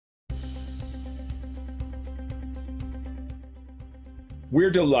We're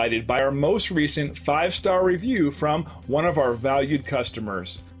delighted by our most recent 5-star review from one of our valued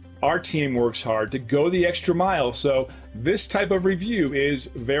customers. Our team works hard to go the extra mile, so this type of review is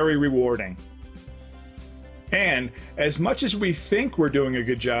very rewarding. And as much as we think we're doing a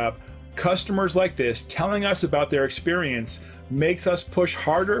good job, customers like this telling us about their experience makes us push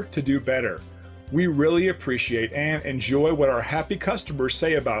harder to do better. We really appreciate and enjoy what our happy customers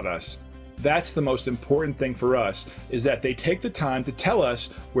say about us. That's the most important thing for us, is that they take the time to tell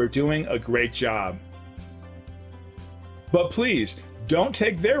us we're doing a great job. But please, don't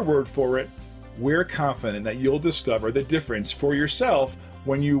take their word for it. We're confident that you'll discover the difference for yourself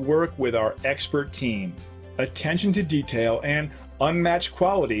when you work with our expert team. Attention to detail and unmatched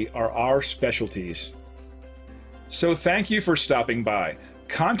quality are our specialties. So thank you for stopping by.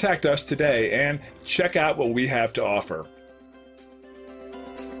 Contact us today and check out what we have to offer.